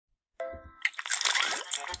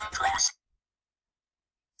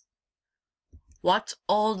What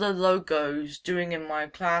are the logos doing in my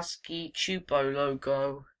Klasky Csupo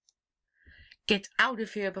logo? Get out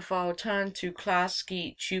of here before I turn to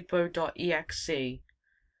Klasky Csupo.exe.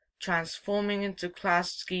 Transforming into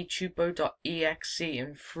Klasky Csupo.exe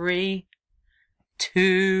in 3,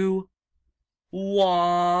 2,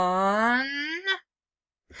 1.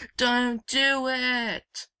 Don't do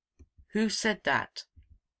it! Who said that?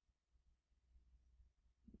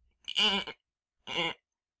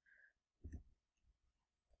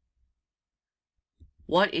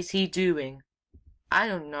 What is he doing? I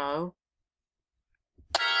don't know.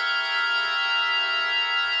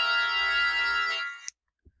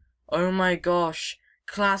 Oh my gosh,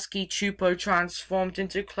 Klasky Csupo transformed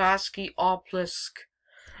into Klasky Obelisk.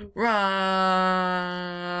 Run!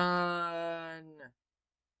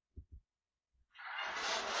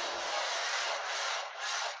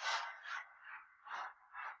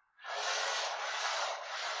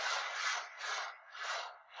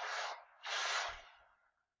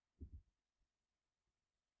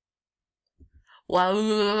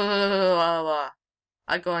 Wow,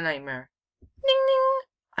 I got a nightmare. Ding ding!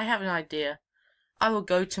 I have an idea. I will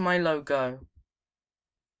go to my logo.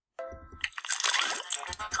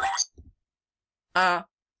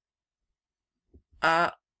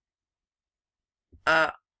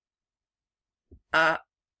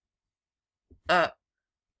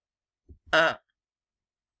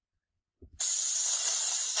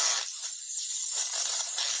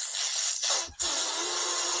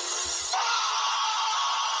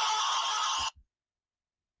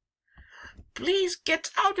 Please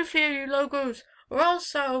get out of here, you logos, or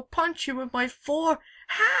else I'll punch you with my 4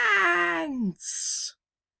 hands.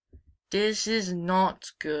 This is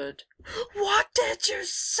not good. What did you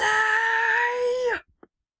say?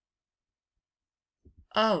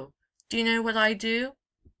 Oh, do you know what I do?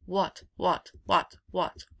 What?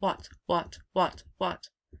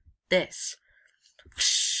 This.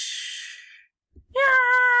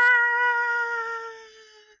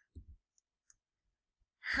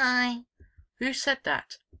 Hi. Who said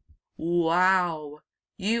that? Wow,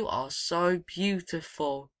 you are so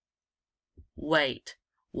beautiful. Wait,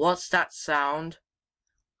 what's that sound?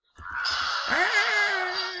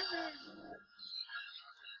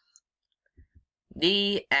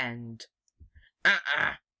 The end.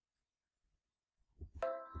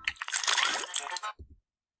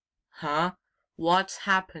 Huh? What's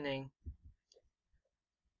happening?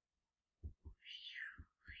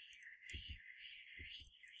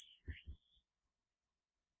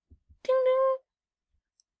 Ding ding.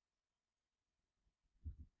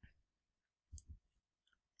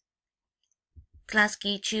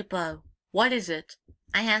 Klasky Csupo. What is it?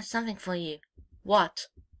 I have something for you. What?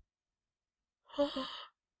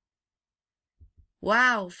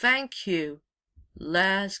 Wow, thank you.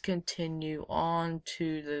 Let's continue on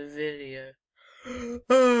to the video.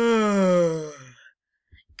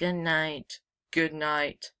 Good night. Good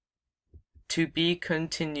night. To be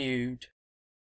continued.